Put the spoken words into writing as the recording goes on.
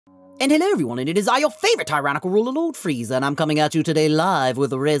And hello everyone, and it is I, your favorite tyrannical ruler, Lord Frieza, and I'm coming at you today live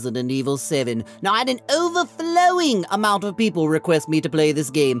with Resident Evil 7. Now, I had an overflowing amount of people request me to play this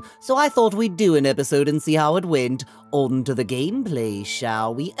game, so I thought we'd do an episode and see how it went. On to the gameplay,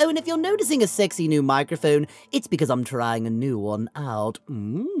 shall we? Oh, and if you're noticing a sexy new microphone, it's because I'm trying a new one out.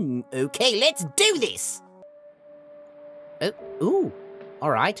 Okay, let's do this! Oh, ooh,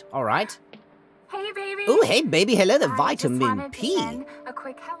 alright. Hey, baby. Oh, hey, baby. Hello, the I vitamin just wanted P. to send a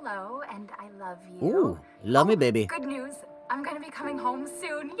quick hello, and I love you. Ooh, love me, baby. Good news. I'm gonna be coming home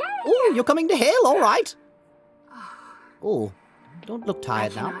soon. Yay! Ooh, you're coming to hell. All right. Oh, don't look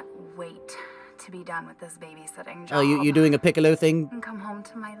tired I now. cannot wait to be done with this babysitting job. Oh, you're doing a piccolo thing? And come home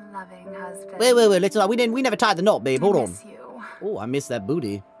to my loving husband. Wait. Let's not. We never tied the knot, babe. Hold on. I miss you. Oh, I miss that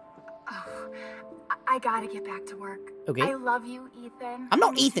booty. I gotta get back to work. Okay. I love you, Ethan. I'm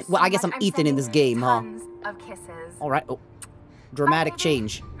not Ethan. Well, I guess I'm Ethan in this game, huh? Tons of kisses. All right. Oh, dramatic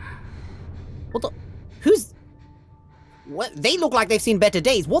change. What the? Who's? What? They look like they've seen better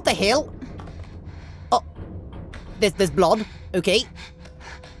days. What the hell? Oh, there's blood. Okay.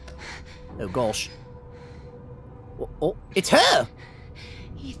 Oh gosh. Oh, it's her.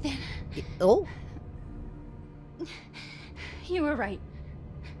 Ethan. Oh. You were right.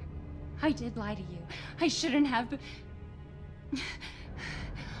 I did lie to you. I shouldn't have, but...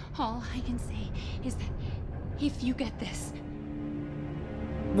 All I can say is that if you get this...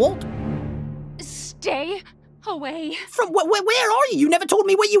 What? Stay away. From where are you? You never told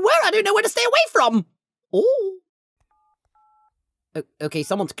me where you were. I don't know where to stay away from. Oh. Okay,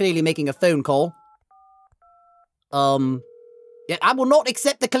 someone's clearly making a phone call. Yeah, I will not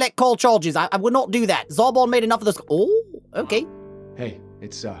accept the collect call charges. I will not do that. Zarbon made enough of this. Oh, okay. Hey,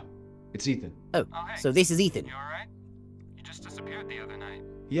 it's Ethan. Oh, hey. so this is Ethan. You alright? You just disappeared the other night.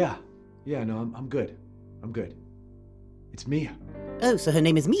 Yeah, no, I'm good. I'm good. It's Mia. Oh, so her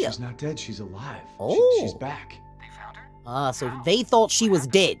name is Mia. She's not dead, she's alive. Oh. She's back. They found her? Ah, so they thought she was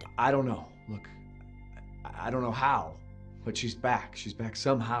dead. I don't know. Look, I don't know how, but she's back. She's back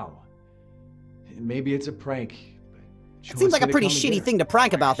somehow. Maybe it's a prank. It seems like a pretty shitty thing to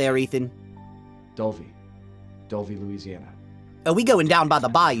prank about there, Ethan. Dulvey, Louisiana. Oh, we going down by the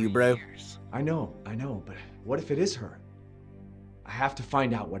bayou, bro. I know, but what if it is her? I have to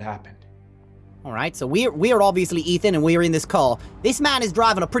find out what happened. Alright, so we're obviously Ethan, and we're in this car. This man is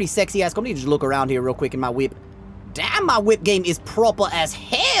driving a pretty sexy-ass car. Let me just look around here real quick in my whip. Damn, my whip game is proper as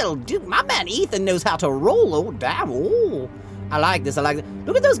hell. Dude, my man Ethan knows how to roll. Oh, damn. Oh, I like this.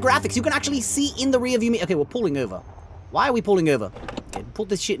 Look at those graphics. You can actually see in the rearview mirror. Okay, we're pulling over. Why are we pulling over? Okay, put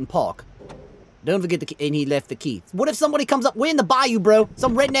this shit in park. Don't forget the key. And he left the key. What if somebody comes up? We're in the bayou, bro.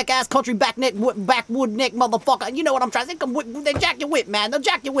 Some redneck-ass country backwood neck motherfucker. You know what I'm trying to say? They jack your whip, man. They'll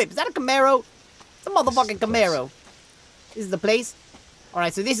jack your whip. Is that a Camaro? It's a motherfucking Camaro. This is the place?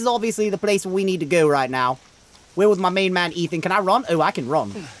 Alright, so this is obviously the place where we need to go right now. We're with my main man, Ethan. Can I run? Oh, I can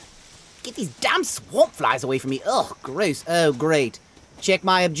run. Get these damn swamp flies away from me. Ugh, gross. Oh, great. Check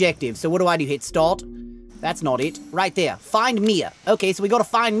my objective. So what do? Hit start? That's not it. Right there. Find Mia. Okay, so we gotta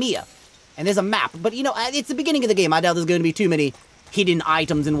find Mia. And there's a map. But, you know, it's the beginning of the game. I doubt there's going to be too many hidden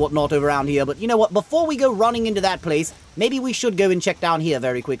items and whatnot around here. But you know what? Before we go running into that place, maybe we should go and check down here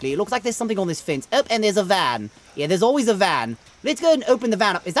very quickly. It looks like there's something on this fence. Oh, and there's a van. Yeah, there's always a van. Let's go and open the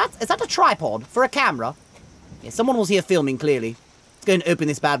van up. Is that a tripod for a camera? Yeah, someone was here filming, clearly. Let's go and open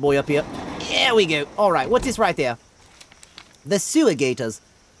this bad boy up here. There we go. All right, what's this right there? The sewer gators.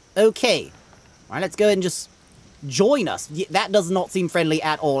 Okay. All right, let's go and just join us. Yeah, that does not seem friendly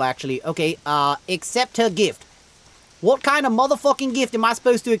at all, actually. Okay, accept her gift. What kind of motherfucking gift am I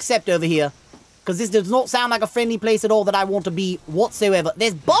supposed to accept over here? Because this does not sound like a friendly place at all that I want to be whatsoever.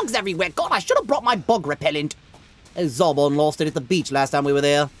 There's bugs everywhere. God, I should have brought my bug repellent. Oh, Zarbon lost it at the beach last time we were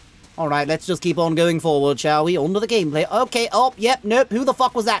there. All right, let's just keep on going forward, shall we? On to the gameplay. Okay, oh, yep, nope. Who the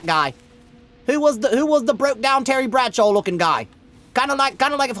fuck was that guy? Who was the broke down Terry Bradshaw looking guy? Kind of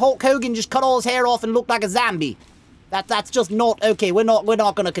like if Hulk Hogan just cut all his hair off and looked like a zombie. That's just not okay. We're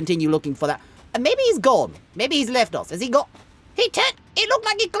not gonna continue looking for that. And maybe he's gone. Maybe he's left us. Has he got? It looked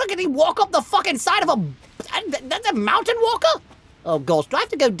like he walk up the fucking side of a. That's a mountain walker. Oh gosh, do I have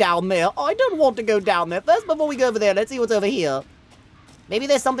to go down there? Oh, I don't want to go down there. First, before we go over there, let's see what's over here. Maybe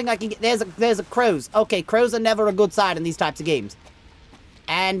there's something I can get. There's a crows. Okay, crows are never a good sign in these types of games.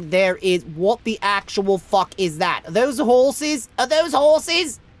 And there is, what the actual fuck is that? Are those horses? Are those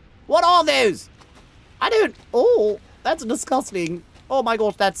horses? What are those? I don't, oh, that's disgusting. Oh my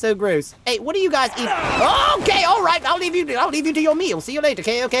gosh, that's so gross. Hey, what do you guys eat? Okay, all right, I'll leave you to your meal. See you later,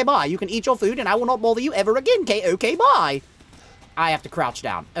 okay, bye. You can eat your food and I will not bother you ever again, okay, bye. I have to crouch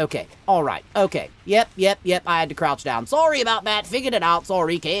down. Okay. All right. Okay. Yep. I had to crouch down. Sorry about that. Figured it out.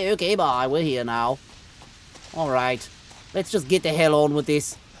 Sorry. Okay, bye. We're here now. All right. Let's just get the hell on with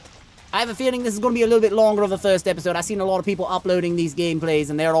this. I have a feeling this is going to be a little bit longer of a first episode. I've seen a lot of people uploading these gameplays,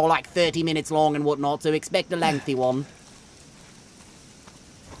 and they're all like 30 minutes long and whatnot, so expect a lengthy one.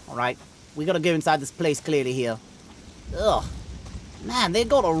 Alright, we gotta go inside this place clearly here. Ugh. Man, they've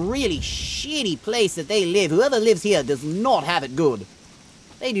got a really shitty place that they live. Whoever lives here does not have it good.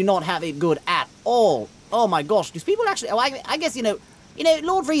 They do not have it good at all. Oh my gosh, these people actually... Oh, I guess, you know,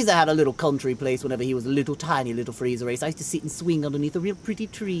 Lord Frieza had a little country place whenever he was a little tiny little Frieza race. I used to sit and swing underneath a real pretty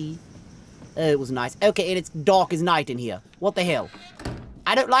tree. It was nice. Okay, and it's dark as night in here. What the hell?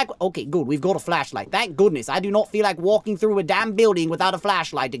 I don't like... Okay, good. We've got a flashlight. Thank goodness. I do not feel like walking through a damn building without a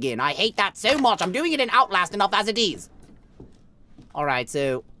flashlight again. I hate that so much. I'm doing it in Outlast enough as it is. Alright,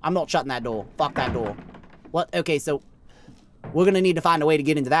 so... I'm not shutting that door. Fuck that door. What? Okay, so... We're gonna need to find a way to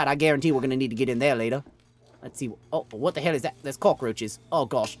get into that. I guarantee we're gonna need to get in there later. Let's see. Oh, what the hell is that? There's cockroaches. Oh,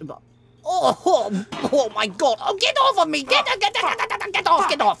 gosh. Oh my God. Oh, get off of me. Get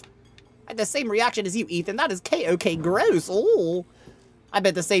off. I had the same reaction as you, Ethan. That is K-O-K gross. Oh. I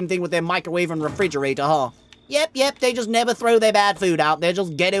bet the same thing with their microwave and refrigerator, huh? Yep. They just never throw their bad food out. They're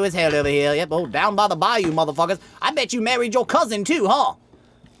just ghetto as hell over here. Yep. Oh, down by the bayou, motherfuckers. I bet you married your cousin, too, huh?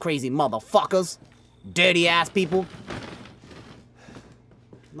 Crazy motherfuckers. Dirty-ass people.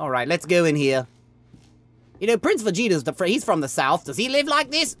 All right, let's go in here. You know, Prince Vegeta's he's from the South. Does he live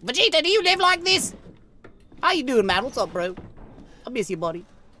like this? Vegeta, do you live like this? How you doing, man? What's up, bro? I miss you, buddy.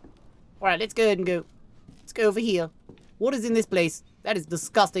 All right, let's go ahead and go. Let's go over here. What is in this place? That is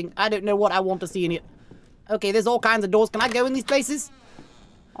disgusting. I don't know what I want to see in here. Okay, there's all kinds of doors. Can I go in these places?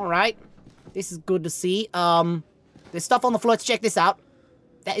 All right. This is good to see. There's stuff on the floor. Let's check this out.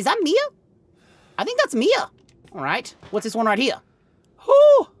 Is that Mia? I think that's Mia. All right. What's this one right here?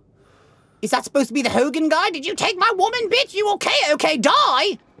 Whoo! Is that supposed to be the Hogan guy? Did you take my woman, bitch? You okay? Okay,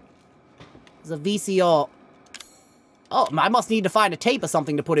 die! There's a VCR. Oh, I must need to find a tape or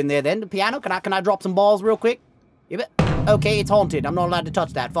something to put in there then. The piano? Can I drop some balls real quick? Okay, it's haunted. I'm not allowed to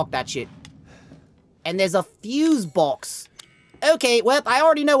touch that. Fuck that shit. And there's a fuse box. Okay, well, I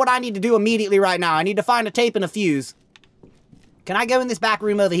already know what I need to do immediately right now. I need to find a tape and a fuse. Can I go in this back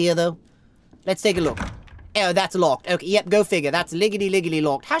room over here, though? Let's take a look. Oh, that's locked. Okay, yep, go figure. That's liggity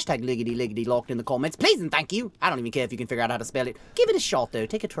locked. Hashtag liggity locked in the comments. Please and thank you. I don't even care if you can figure out how to spell it. Give it a shot, though.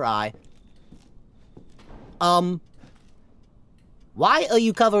 Take a try. Why are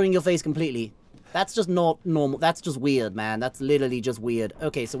you covering your face completely? That's just not normal. That's just weird, man. That's literally just weird.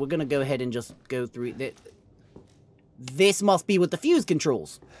 Okay, so we're gonna go ahead and just go through... This must be with the fuse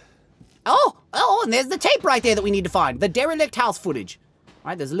controls. Oh, and there's the tape right there that we need to find. The derelict house footage. All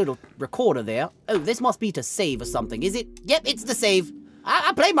right, there's a little recorder there. Oh, this must be to save or something, is it? Yep, it's to save.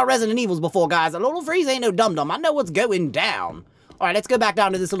 I played my Resident Evils before, guys. Lord Frieza ain't no dum-dum. I know what's going down. All right, let's go back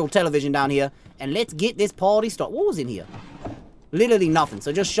down to this little television down here, and let's get this party started. What was in here? Literally nothing,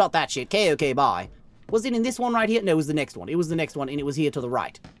 so just shut that shit. Okay, bye. Was it in this one right here? No, it was the next one. It was the next one, and it was here to the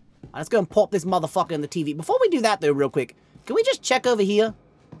right. All right, let's go and pop this motherfucker in the TV. Before we do that, though, real quick, can we just check over here?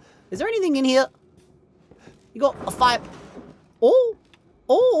 Is there anything in here? You got a fire...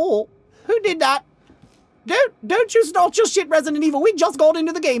 Oh, who did that? Don't you start your shit, Resident Evil. We just got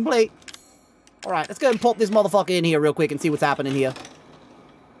into the gameplay. All right, let's go and pop this motherfucker in here real quick and see what's happening here.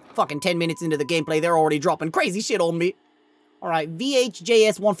 Fucking 10 minutes into the gameplay, they're already dropping crazy shit on me. All right,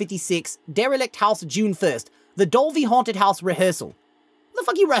 VHJS 156, Derelict House, June 1st. The Dolby Haunted House Rehearsal. What the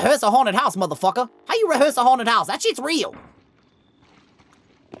fuck you rehearse a haunted house, motherfucker? How you rehearse a haunted house? That shit's real.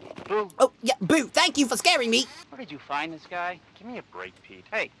 Boo. Oh, yeah, boo. Thank you for scaring me. Where did you find this guy? Give me a break, Pete.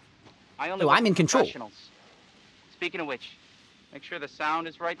 Hey, I'm in control. Speaking of which, make sure the sound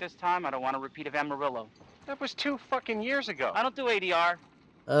is right this time. I don't want a repeat of Amarillo. That was 2 fucking years ago. I don't do ADR.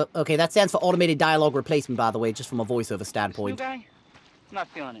 Okay, that stands for automated dialogue replacement, by the way, just from a voiceover standpoint. New guy? I'm not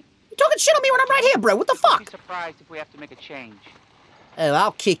feeling it. You talking shit on me when I'm right here, bro? What the fuck? I'd be surprised if we have to make a change. Oh,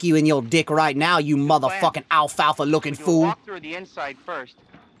 I'll kick you in your dick right now, you motherfucking alfalfa-looking fool. Walk through the inside first,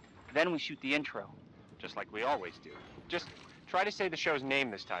 then we shoot the intro. Just like we always do. Just try to say the show's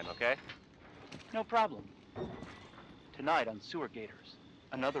name this time, okay? No problem. Tonight on Sewer Gators,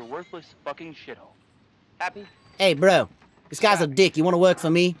 another worthless fucking shithole. Happy? Hey, bro. This guy's a dick. You want to work for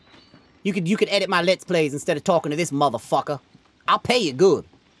me? You could edit my Let's Plays instead of talking to this motherfucker. I'll pay you good.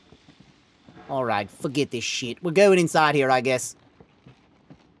 All right, forget this shit. We're going inside here, I guess.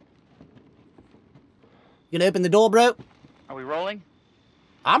 You gonna open the door, bro? Are we rolling?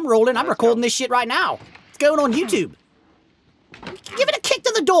 I'm rolling. I'm recording this shit right now. It's going on YouTube. Give it a kick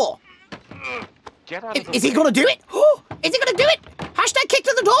to the door. Get out of the Is he way. gonna do it? Is he gonna do it? Hashtag kick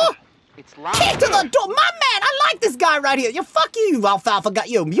to the door. It's locked. Kick to the door. My man, I like this guy right here. You fuck you, Alfalfa. Got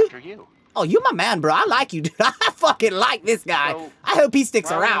you. After you. Oh, you my man, bro. I like you, dude. I fucking like this guy. So, I hope he sticks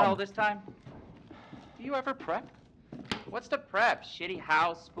Where are we all around. this time? Do you ever prep? What's the prep? Shitty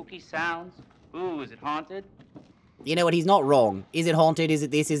house, spooky sounds? Ooh, is it haunted? You know what? He's not wrong. Is it haunted? Is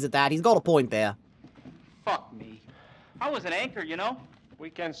it this? Is it that? He's got a point there. Fuck me. I was an anchor, you know?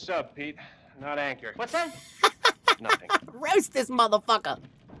 Weekend sub, Pete. Not anchor. What's that? Nothing. Roast this motherfucker.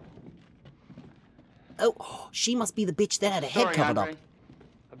 Oh, she must be the bitch that had her head Sorry, covered Andre. up.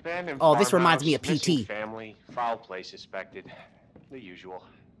 Abandoned Oh, this reminds farmhouse, me of missing PT. Family, foul play suspected. The usual.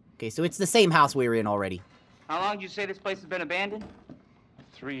 Okay, so it's the same house we were in already. How long did you say this place has been abandoned?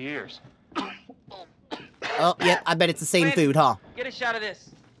 3 years. Oh, yeah, I bet it's the same Brandon, food, huh? Get a shot of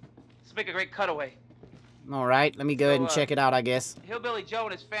this. Let's make a great cutaway. All right, let me go ahead and So, check it out, I guess. Hillbilly Joe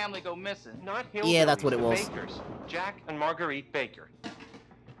and his family go missing. Not Yeah, that's what it the was. Bakers. Jack and Marguerite Baker.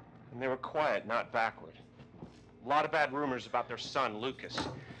 And they were quiet, not backward. A lot of bad rumors about their son, Lucas.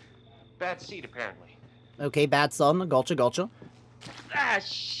 Bad seed, apparently. Okay, bad son. Gotcha, gotcha. Ah,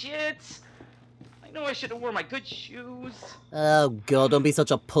 shit. I know I should have worn my good shoes. Oh, God, don't be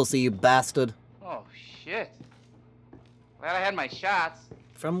such a pussy, you bastard. Oh, shit. Glad I had my shots.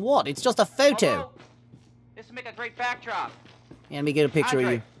 From what? It's just a photo. Although, this would make a great backdrop. Yeah, let me get a picture Andre,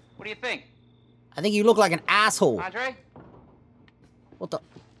 of you. what do you think? I think you look like an asshole. Andre? What the?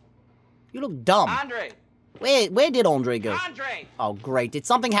 You look dumb. Andre! Where did Andre go? Andre! Oh, great. Did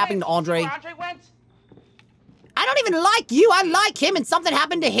something happen to Andre? Where Andre went? I don't even like you. I like him, and something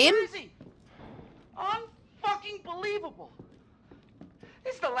happened to him? Where is he? Unfucking believable.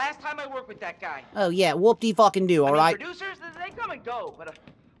 This is the last time I work with that guy. Oh, yeah. Whoop-de-fucking-do, all right? Producers, they come and go, but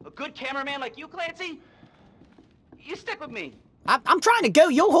a good cameraman like you, Clancy, you stick with me. I'm trying to go.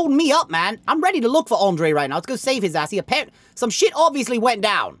 You're holding me up, man. I'm ready to look for Andre right now. Let's go save his ass. Some shit obviously went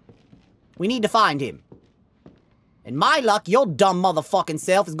down. We need to find him. And my luck, your dumb motherfucking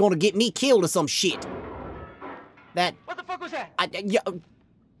self is going to get me killed or some shit. What the fuck was that? Yeah,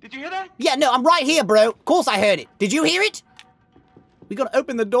 Did you hear that? yeah, no, I'm right here, bro. Of course I heard it. Did you hear it? We gonna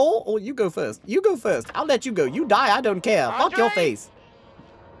open the door? Or you go first? You go first. I'll let you go. You die, I don't care. Fuck your Andre? face.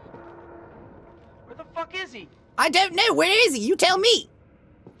 Where the fuck is he? I don't know. Where is he? You tell me.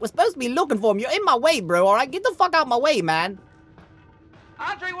 We're supposed to be looking for him. You're in my way, bro, all right? Get the fuck out my way, man.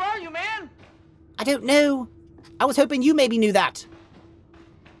 Andre, where are you, man? I don't know. I was hoping you maybe knew that.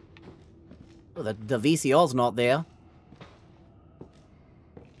 Oh, the VCR's not there.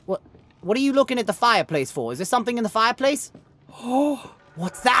 What are you looking at the fireplace for? Is there something in the fireplace? Oh,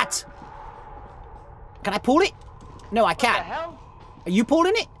 what's that? Can I pull it? No, I can't. What the hell? Are you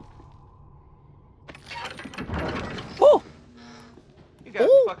pulling it? Oh! You gotta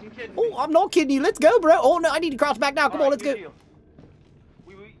Oh! be fucking kidding me. Oh, I'm not kidding you. Let's go, bro. Oh, no, I need to crouch back down. Come on, let's go.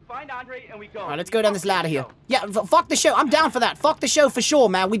 We find Andre and we go. All right, let's go down this ladder here. Yeah, fuck the show. I'm down for that. Fuck the show for sure,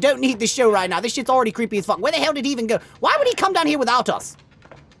 man. We don't need this show right now. This shit's already creepy as fuck. Where the hell did he even go? Why would he come down here without us?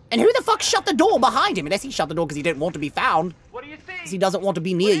 And who the fuck shut the door behind him? Unless he shut the door because he didn't want to be found. What do you see? Because he doesn't want to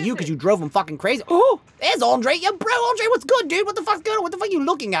be near What is you because it? you drove him fucking crazy. Oh, there's Andre. Yo, bro, Andre, what's good, dude? What the fuck's going on? What the fuck are you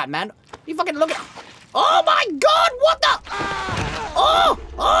looking at, man? You fucking looking at... Oh my god, what the...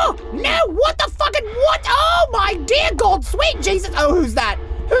 Oh, no, what the fucking... What? Oh my dear god, sweet Jesus. Oh, who's that?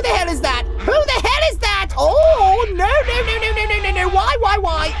 Who the hell is that? Who the hell is that? Oh, no.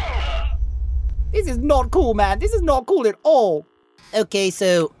 Why? This is not cool, man. This is not cool at all. Okay,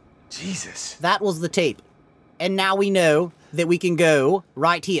 so... Jesus. That was the tape. And now we know that we can go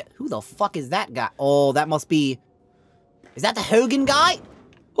right here. Who the fuck is that guy? Oh, that must be... Is that the Hogan guy?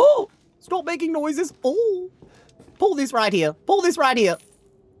 Oh, stop making noises. Oh, pull this right here. Pull this right here.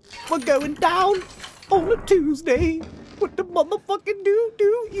 We're going down on a Tuesday. What the motherfucking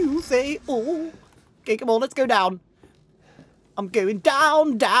do you say? Oh, okay, come on, let's go down. I'm going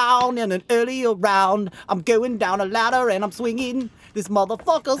down in an earlier round. I'm going down a ladder and I'm swinging. This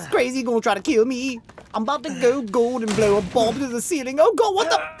motherfucker's crazy, gonna try to kill me. I'm about to go gold and blow a bomb to the ceiling. Oh god, what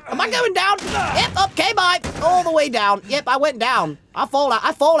the? Am I going down? Yep, okay, bye. All the way down. Yep, I went down. I fall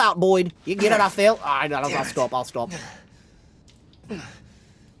out, Boyd. You get it, I fell. Alright, I'll stop.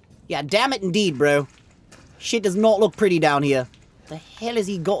 Yeah, damn it indeed, bro. Shit does not look pretty down here. The hell has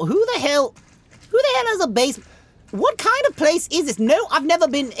he got? Who the hell has a basement? What kind of place is this? No, I've never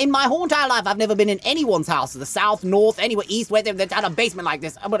been, in my whole entire life, I've never been in anyone's house. The south, north, anywhere, east, west, that's had a basement like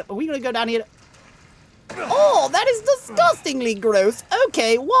this. But are we gonna go down here? Oh, that is disgustingly gross.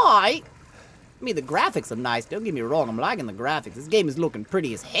 Okay, why? I mean, the graphics are nice. Don't get me wrong, I'm liking the graphics. This game is looking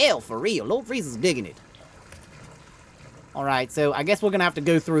pretty as hell, for real. Lord Frieza's digging it. Alright, so I guess we're gonna have to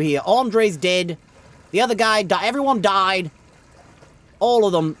go through here. Andre's dead. The other guy died. Everyone died. All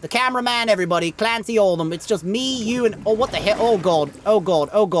of them. The cameraman, everybody. Clancy, all of them. It's just me, you, and... Oh, what the hell? Oh, God. Oh, God.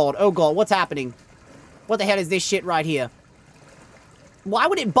 Oh, God. Oh, God. What's happening? What the hell is this shit right here? Why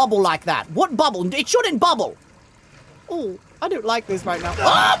would it bubble like that? What bubble? It shouldn't bubble. Oh, I don't like this right now.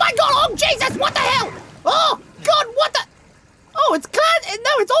 Oh, my God. Oh, Jesus. What the hell? Oh, God. What the... Oh, it's Clancy.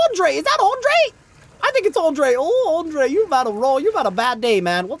 No, it's Andre. Is that Andre? I think it's Andre. Oh, Andre, you've had a bad day,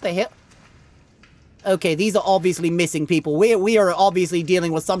 man. What the hell? Okay, these are obviously missing people. We are obviously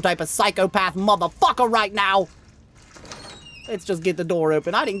dealing with some type of psychopath motherfucker right now. Let's just get the door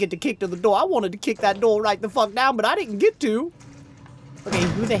open. I didn't get to kick to the door. I wanted to kick that door right the fuck down, but I didn't get to. Okay,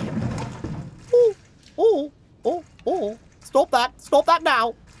 who the hell? Oh. Stop that. Stop that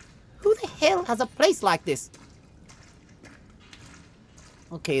now. Who the hell has a place like this?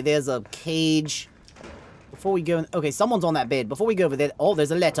 Okay, there's a cage. Before we go... Okay, someone's on that bed. Before we go over there... Oh, there's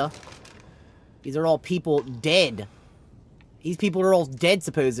a letter. These are all people dead. These people are all dead,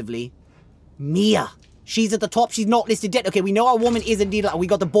 supposedly. Mia. She's at the top. She's not listed dead. Okay, we know our woman is indeed... We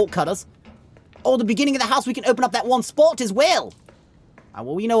got the bolt cutters. Oh, the beginning of the house. We can open up that one spot as well.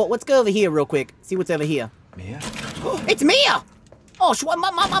 Well, you know what? Let's go over here real quick. See what's over here. Mia? It's Mia! Oh,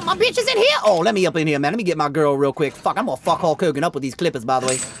 my bitch is in here? Oh, let me up in here, man. Let me get my girl real quick. Fuck, I'm gonna fuck Hulk Hogan up with these clippers, by the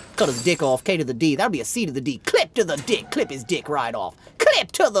way. Cut his dick off. K to the D. That'll be a C to the D. Clip to the dick. Clip his dick right off.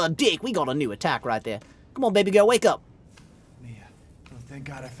 Clip to the dick. We got a new attack right there. Come on, baby girl. Wake up. Mia. Oh, thank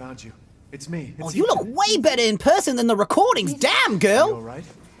God I found you. It's me. Oh, you look way better in person than the recordings. Damn, girl. You all right?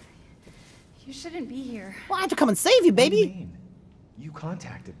 You shouldn't be here. Well, I have to come and save you, baby. What do you mean? You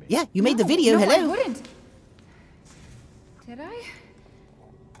contacted me. Yeah, you made the video. No, Hello. I wouldn't. Did I?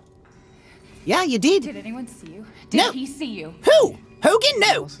 Yeah, you did. Did anyone see you? Did he see you? Who? Hogan? Who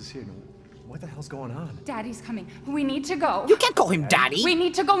No. else is here? What the hell's going on? Daddy's coming. We need to go. You can't call him daddy. We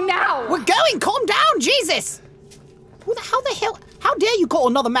need to go now. We're going. Calm down, Jesus. How the hell? How dare you call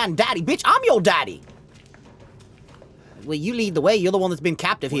another man daddy, bitch? I'm your daddy. Well, you lead the way. You're the one that's been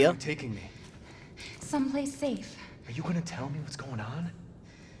captive Where here. are you taking me? Someplace safe. Are you gonna tell me what's going on?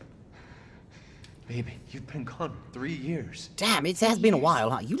 Baby, you've been gone 3 years. Damn, it has been a while,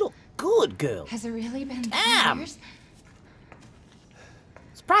 huh? You look good, girl. Has it really been 3 Damn. years?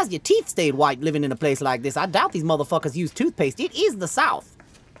 Surprised your teeth stayed white living in a place like this. I doubt these motherfuckers use toothpaste. It is the South.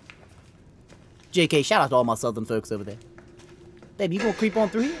 JK, shout out to all my southern folks over there. Baby, you gonna creep on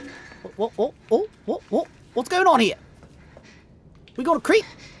through here? What's going on here? We gonna creep?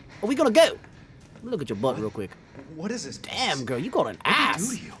 Or we gonna go? Look at your butt real quick. What is this? Damn, girl, you got an What did ass.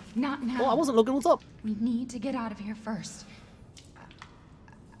 I do to you? Not now. Oh, I wasn't looking. What's up? We need to get out of here first.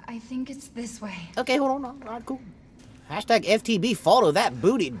 I think it's this way. Okay, hold on. All right, cool. Hashtag FTB, follow that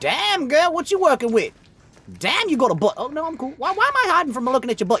booty. Damn, girl, what you working with? Damn, you got a butt. Oh, no, I'm cool. Why am I hiding from looking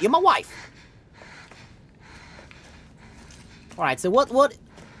at your butt? You're my wife. All right, so what?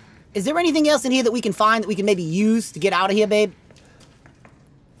 Is there anything else in here that we can find that we can maybe use to get out of here, babe?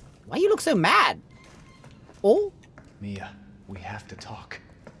 Why you look so mad? Oh? Mia, we have to talk.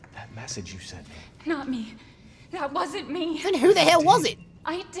 That message you sent me. Not me. That wasn't me. Then who the hell was it?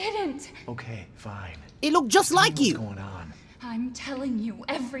 I didn't. Okay, fine. It looked just like you. What's going on? I'm telling you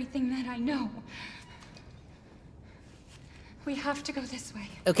everything that I know. We have to go this way.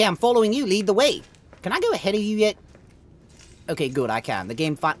 Okay, I'm following you. Lead the way. Can I go ahead of you yet? Okay, good, I can. The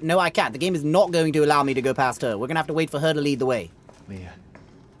game no, I can't. The game is not going to allow me to go past her. We're gonna have to wait for her to lead the way. Mia,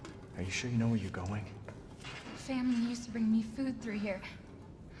 are you sure you know where you're going? Family used to bring me food through here.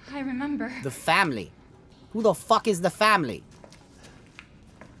 I remember. The family. Who the fuck is the family?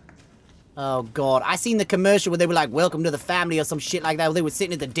 Oh, God. I seen the commercial where they were like, welcome to the family or some shit like that. Where they were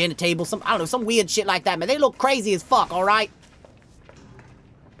sitting at the dinner table. I don't know, some weird shit like that, man. They look crazy as fuck, all right?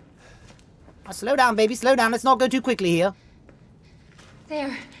 Oh, slow down, baby. Slow down. Let's not go too quickly here.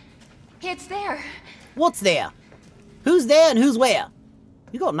 There. It's there. What's there? Who's there and who's where?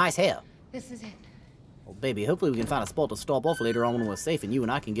 You got nice hair. This is it. Oh, baby, hopefully we can find a spot to stop off later on when we're safe and you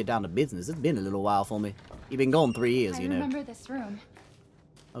and I can get down to business. It's been a little while for me. You've been gone 3 years, I you know. remember this room.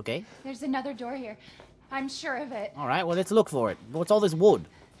 Okay. There's another door here. I'm sure of it. All right, well, let's look for it. What's all this wood?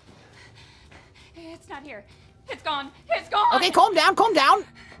 It's not here. It's gone. It's gone. Okay, calm down, calm down.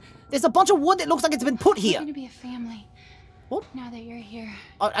 There's a bunch of wood that looks like it's been put We're here. going to be a family. What? Now that you're here.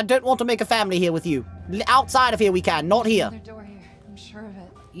 I don't want to make a family here with you. Outside of here we can, not here. Another door here. I'm sure of it.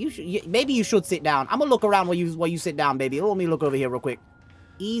 You should, maybe you should sit down. I'm gonna look around while you sit down, baby. Let me look over here real quick.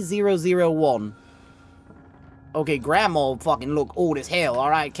 E001. Okay, Grandma fucking look old as hell. All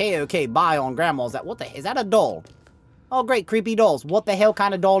right, KOK, bye on Grandma's. What the? Is that a doll? Oh, great, creepy dolls. What the hell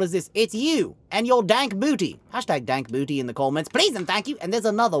kind of doll is this? It's you and your dank booty. Hashtag dank booty in the comments, please and thank you. And there's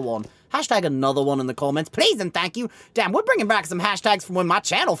another one. Hashtag another one in the comments, please and thank you. Damn, we're bringing back some hashtags from when my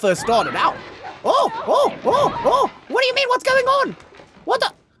channel first started out. Oh, what do you mean, what's going on? What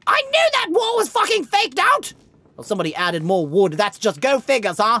the? I knew that wall was fucking faked out. Well, somebody added more wood. That's just go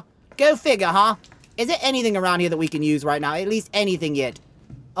figures, huh? Go figure, huh? Is there anything around here that we can use right now? At least anything yet.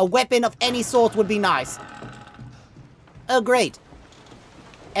 A weapon of any sort would be nice. Oh, great.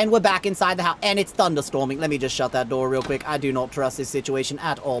 And we're back inside the house. And it's thunderstorming. Let me just shut that door real quick. I do not trust this situation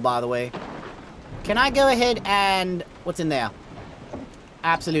at all, by the way. Can I go ahead and... What's in there?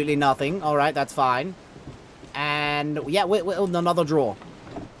 Absolutely nothing. All right, that's fine. And, yeah, another drawer.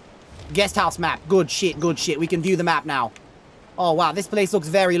 Guest house map. Good shit, good shit. We can view the map now. Oh, wow, this place looks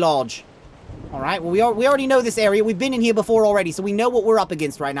very large. All right, well, we already know this area. We've been in here before already, so we know what we're up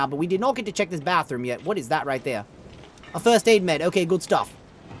against right now. But we did not get to check this bathroom yet. What is that right there? A first aid med. Okay, good stuff.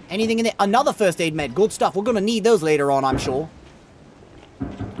 Anything in there? Another first aid med. Good stuff. We're going to need those later on, I'm sure.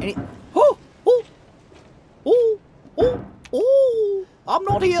 I'm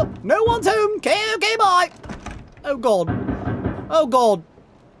not here. No one's home. Okay, bye. Oh, God. Oh, God.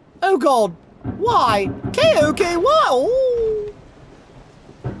 Oh, God. Why? Okay, why? Oh.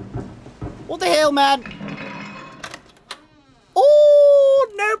 What the hell, man? Oh,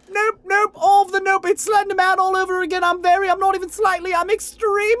 nope. All of the nope. It's Slender Man all over again. I'm not even slightly. I'm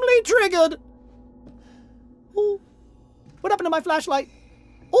extremely triggered. Oh, what happened to my flashlight?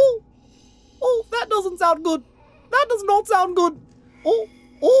 Oh, that doesn't sound good. That does not sound good. Oh,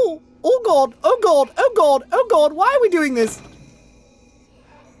 God. Oh, God. Why are we doing this?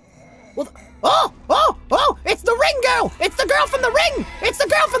 What the, oh, it's the ring girl. It's the girl from the ring. It's the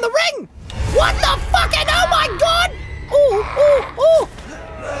girl from the ring. What the fucking, oh my God. Oh.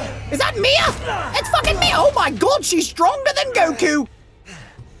 Is that Mia? It's fucking Mia. Oh my God, she's stronger than Goku.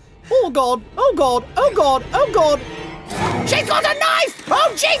 Oh God. She's got a knife.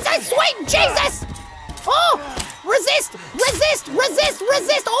 Oh Jesus, sweet Jesus. Oh, resist.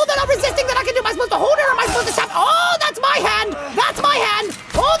 Oh, they're not resisting that I can do. Am I supposed to hold her or am I supposed to tap? Oh, that's my hand.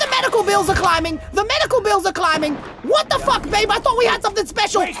 Oh, the medical bills are climbing. What the fuck, babe? I thought we had something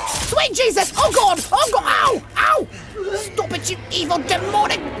special. Sweet Jesus. Oh God. Ow. Stop it, you evil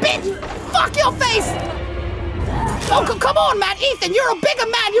demonic bitch. Fuck your face. Oh, come on, man. Ethan, you're a bigger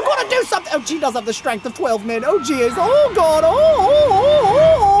man. You gotta do something. Oh, she does have the strength of 12 men. Oh, jeez. Oh, God.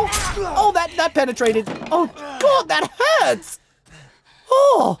 Oh, that penetrated. Oh, God, that hurts.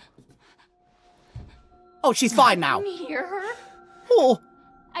 Oh, she's fine now. I can hear her. Oh.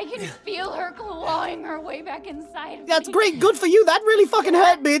 I can feel her clawing her way back inside of me. That's great. Good for you. That really fucking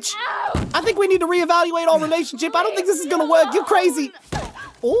hurt, bitch. Ow. I think we need to reevaluate our relationship. I don't think this is gonna work. You're crazy.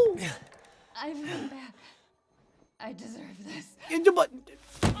 Oh. I've been bad. I deserve this.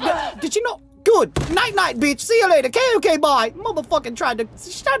 Did you not? Good. Night, bitch. See you later. Okay, bye. Motherfucking tried to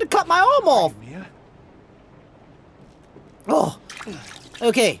cut my arm off. Oh.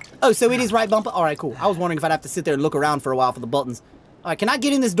 Okay. Oh, so it is right bumper? Alright, cool. I was wondering if I'd have to sit there and look around for a while for the buttons. Alright, can I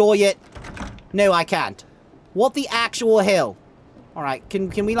get in this door yet? No, I can't. What the actual hell? Alright,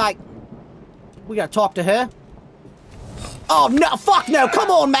 can we like... We gotta talk to her? Oh, no, fuck no, come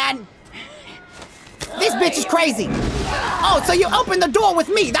on, man! This bitch is crazy! Oh, so you opened the door with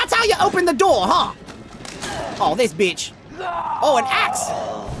me! That's how you open the door, huh? Oh, this bitch. Oh, an axe!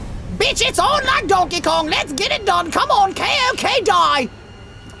 Bitch, it's on like Donkey Kong! Let's get it done! Come on, KOK die!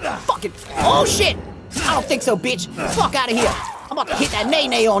 Fucking... Oh, shit! I don't think so, bitch! Fuck out of here! I'm about to hit that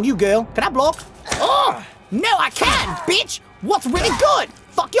nay-nay on you, girl. Can I block? Oh! No, I can, bitch! What's really good?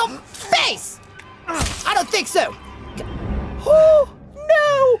 Fuck your face! I don't think so. Oh,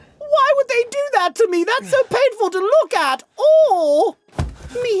 no! Why would they do that to me? That's so painful to look at. Oh!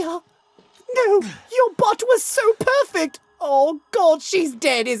 Mia. No, your butt was so perfect. Oh, God, she's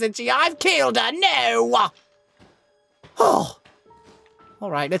dead, isn't she? I've killed her. No! Oh. All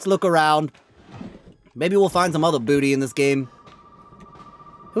right, let's look around. Maybe we'll find some other booty in this game.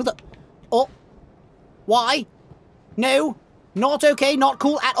 Who the... Oh. Why? No. Not okay, not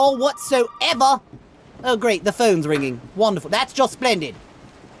cool at all whatsoever. Oh, great, the phone's ringing. Wonderful. That's just splendid.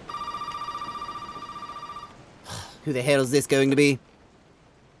 Who the hell is this going to be?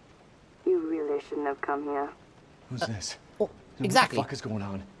 You really shouldn't have come here. Who's this? Oh, exactly. What the fuck is going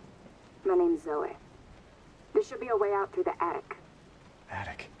on? My name's Zoe. There should be a way out through the attic.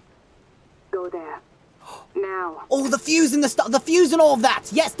 Attic. Go there. Now. Oh, the fuse and the fuse and all of that.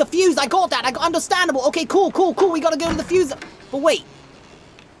 Yes, the fuse. I got that. Understandable. Okay, cool. We gotta go to the fuse. But wait.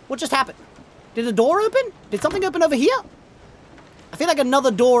 What just happened? Did a door open? Did something open over here? I feel like another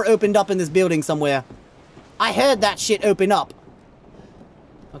door opened up in this building somewhere.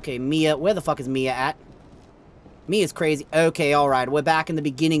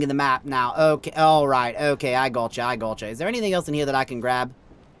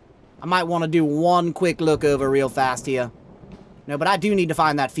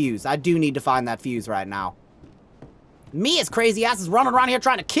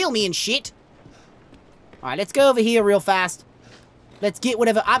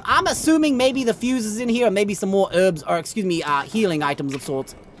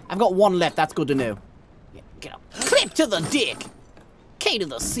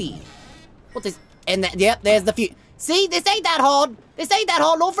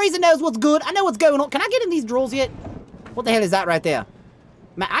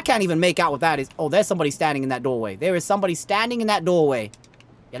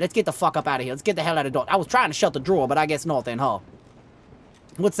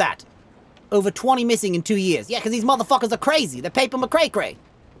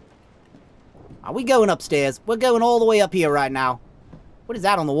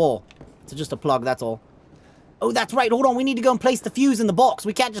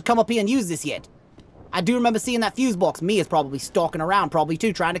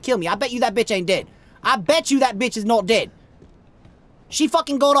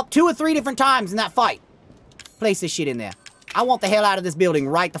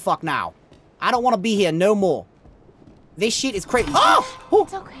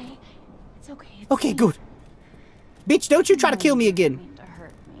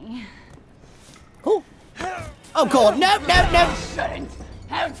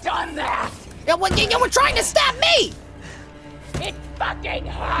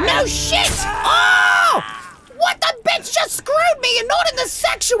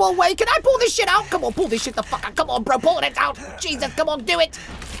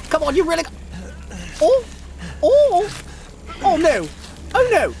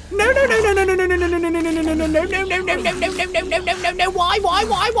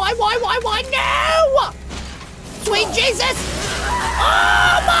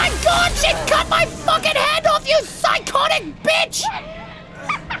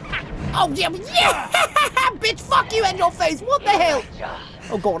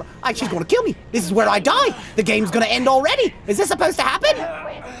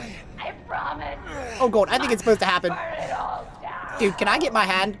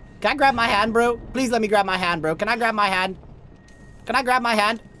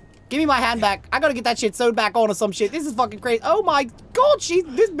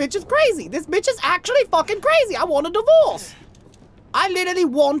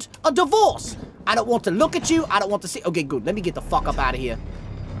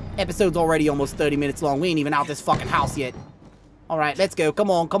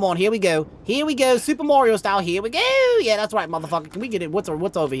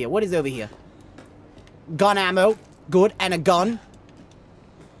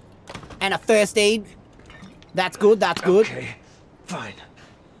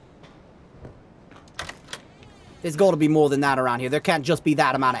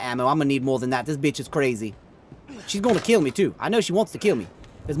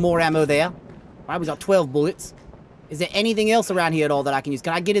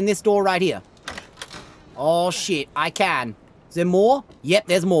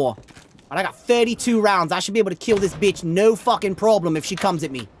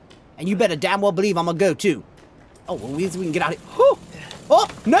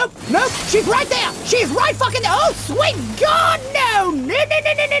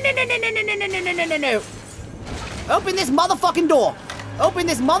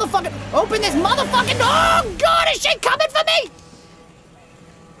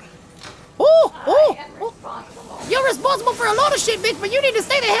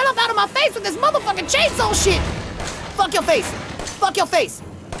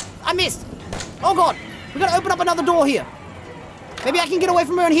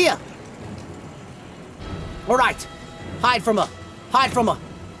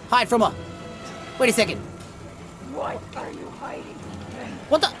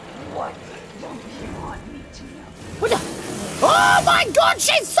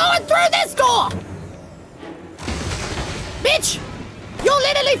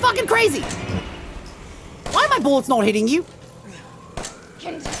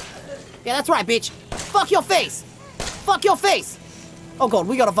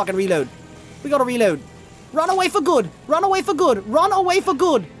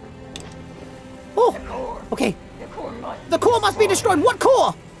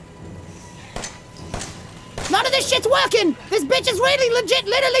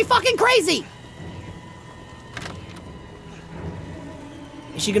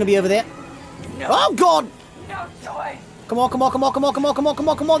 Is she gonna be over there? No. Oh, God! No choice. Come on, come on, come on, come on, come on, come on, come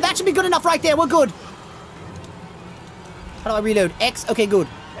on, come on. That should be good enough right there. We're good. How do I reload? X? Okay, good.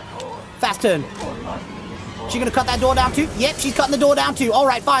 Fast turn. She gonna cut that door down too? Yep, she's cutting the door down too. All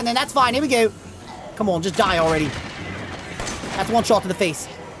right, fine then. That's fine. Here we go. Come on, just die already. That's one shot to the face.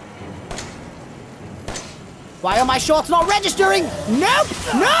 Why are my shots not registering? Nope!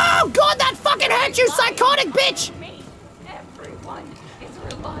 No! God, that fucking hurt you, psychotic bitch! Everyone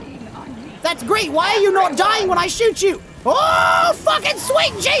is relying on me. That's great. Why are you not dying when I shoot you? Oh, fucking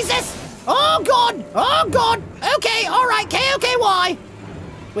sweet Jesus! Oh, God! Oh, God! Okay, all right, K-O-K-Y.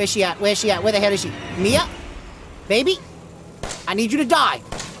 Where's she at? Where's she at? Where the hell is she? Mia? Baby? I need you to die.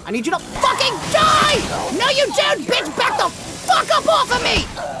 I need you to fucking die! No, you don't, bitch! Back the fuck up off of me!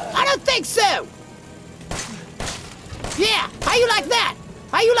 I don't think so! Yeah, how you like that?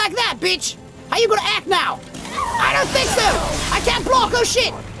 How you like that, bitch? How you gonna act now? I don't think so! I can't block, oh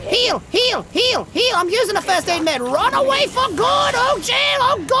shit! Heal, heal, heal, heal! I'm using a first aid med. Run away for good! Oh, jail!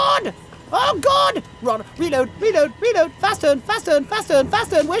 Oh, God! Oh, God! Run, reload, reload, reload! Fast turn, fast turn, fast turn,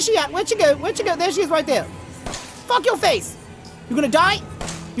 fast turn! Where's she at? Where'd she go? Where'd she go? There she is right there. Fuck your face! You gonna die?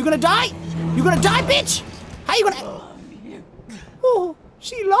 You gonna die? You gonna die, bitch? How you gonna... Oh,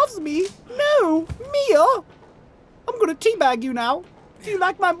 she loves me. No, Mia. I'm gonna teabag you now. Do you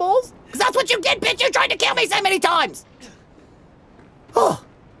like my balls? Because that's what you did, bitch! You tried to kill me so many times! Oh,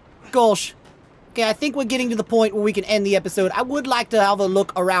 gosh. Okay, I think we're getting to the point where we can end the episode. I would like to have a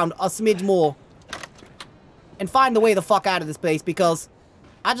look around a smidge more. And find the way the fuck out of this place, because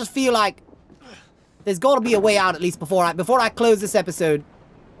I just feel like there's got to be a way out at least before I close this episode.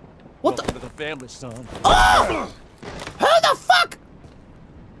 What the? Welcome to the family, son. Oh! Who the fuck?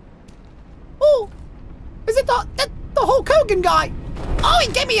 Oh! Is it the Hulk Hogan guy? Oh,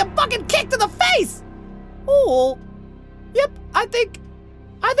 he gave me a fucking kick to the face! Oh. Yep, I think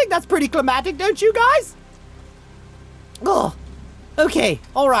that's pretty climatic, don't you guys? Oh. Okay,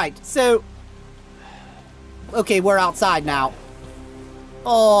 alright, so... Okay, we're outside now.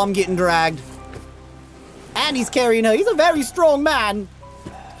 Oh, I'm getting dragged. And he's carrying her. He's a very strong man.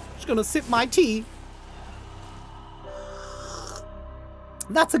 Just gonna sip my tea.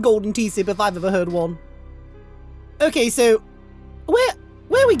 That's a golden tea sip if I've ever heard one. Okay, so...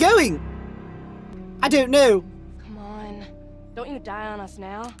 Where are we going? I don't know. Come on. Don't you die on us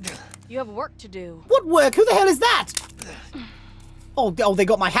now. You have work to do. What work? Who the hell is that? Oh, they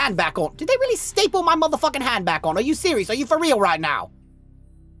got my hand back on. Did they really staple my motherfucking hand back on? Are you serious? Are you for real right now?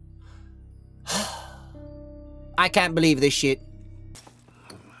 I can't believe this shit.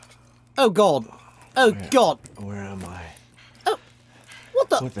 Oh, God. Oh, God. Where am I? Oh, what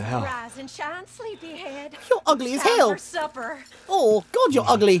the? What the hell? Rise and shine, sleepyhead. You're ugly as Time hell. for supper. Oh, God, you're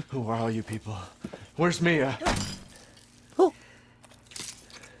ugly. Who are all you people? Where's Mia? Oh,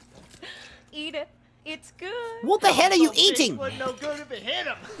 Eat it. It's good. what the hell are you eating? Wasn't no good if it hit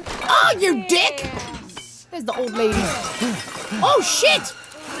him. Oh, you dick! There's the old lady. Oh, shit!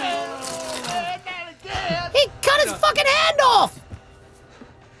 He cut his fucking hand off!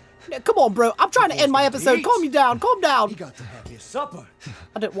 No, come on, bro. I'm trying to end my episode. Calm you down. Calm down. He got to have his supper.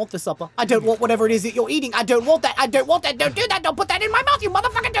 I don't want the supper. I don't want whatever it is that you're eating. I don't want that. I don't want that. Don't do that. Don't put that in my mouth, you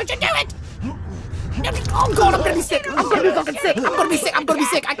motherfucker. Don't you do it. Oh, God. I'm going to be sick. I'm going to be fucking sick. I'm going to be sick. I'm going to be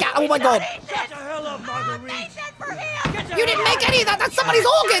sick. I can't. Oh, my God. Shut the hell up, Marguerite. You didn't make any of that. That's somebody's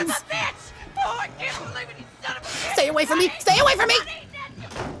organs. Oh, I can't believe it, you son of a bitch. Stay away from me. Stay away from me.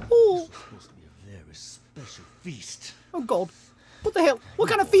 Oh. Supposed to be a very special feast. Oh, God. What the hell? What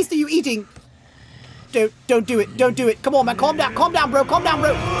kind of feast are you eating? Don't do it. Don't do it. Come on, man. Calm down. Calm down, bro. Calm down,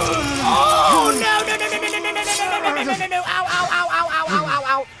 bro. Oh, no, no, no, no, no, no, no, no, no, no, no, no, no. Ow, ow, ow, ow, ow, ow, ow,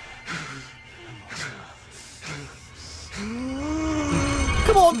 ow.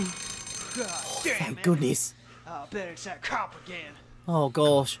 Come on. Thank goodness. I bet it's that cop again. Oh,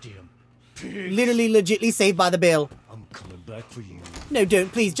 gosh. Damn pig. Literally, legitly saved by the bell. I'm coming back for you. No,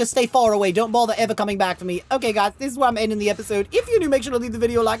 don't. Please, just stay far away. Don't bother ever coming back for me. Okay, guys, this is where I'm ending the episode. If you're new, make sure to leave the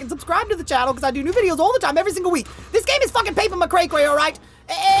video a like and subscribe to the channel because I do new videos all the time, every single week. This game is fucking paper McCray-cray, all right?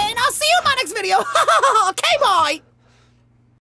 And I'll see you in my next video. Okay, bye.